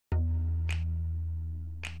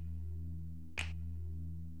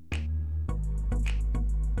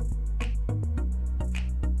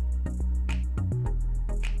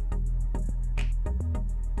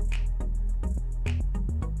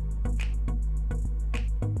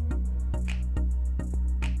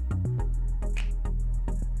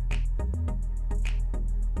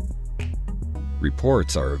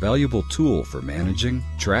Reports are a valuable tool for managing,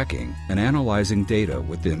 tracking, and analyzing data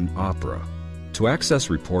within Opera. To access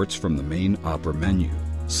reports from the main Opera menu,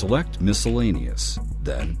 select Miscellaneous,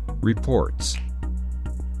 then Reports.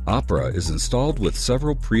 Opera is installed with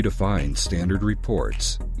several predefined standard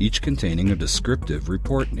reports, each containing a descriptive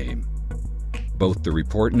report name. Both the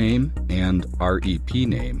report name and REP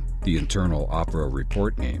name, the internal Opera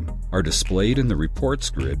report name, are displayed in the reports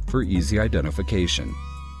grid for easy identification.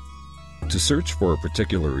 To search for a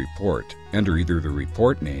particular report, enter either the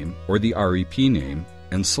report name or the REP name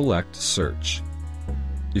and select Search.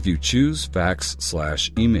 If you choose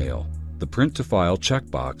fax/email, the Print to File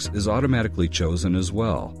checkbox is automatically chosen as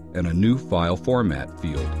well, and a new file format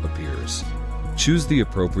field appears. Choose the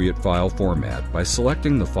appropriate file format by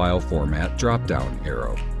selecting the File Format drop-down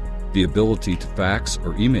arrow. The ability to fax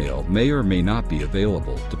or email may or may not be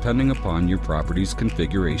available depending upon your property's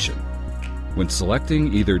configuration. When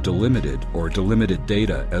selecting either delimited or delimited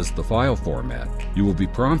data as the file format, you will be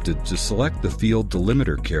prompted to select the field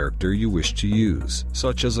delimiter character you wish to use,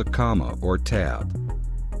 such as a comma or tab.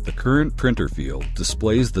 The current printer field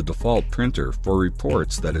displays the default printer for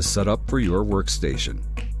reports that is set up for your workstation.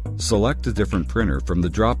 Select a different printer from the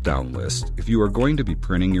drop-down list if you are going to be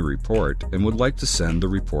printing your report and would like to send the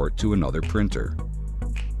report to another printer.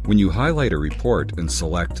 When you highlight a report and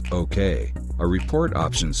select OK, a report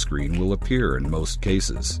options screen will appear in most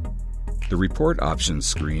cases. The report options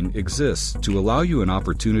screen exists to allow you an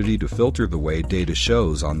opportunity to filter the way data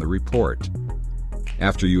shows on the report.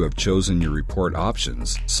 After you have chosen your report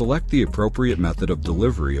options, select the appropriate method of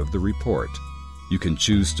delivery of the report. You can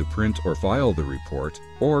choose to print or file the report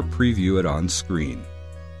or preview it on screen.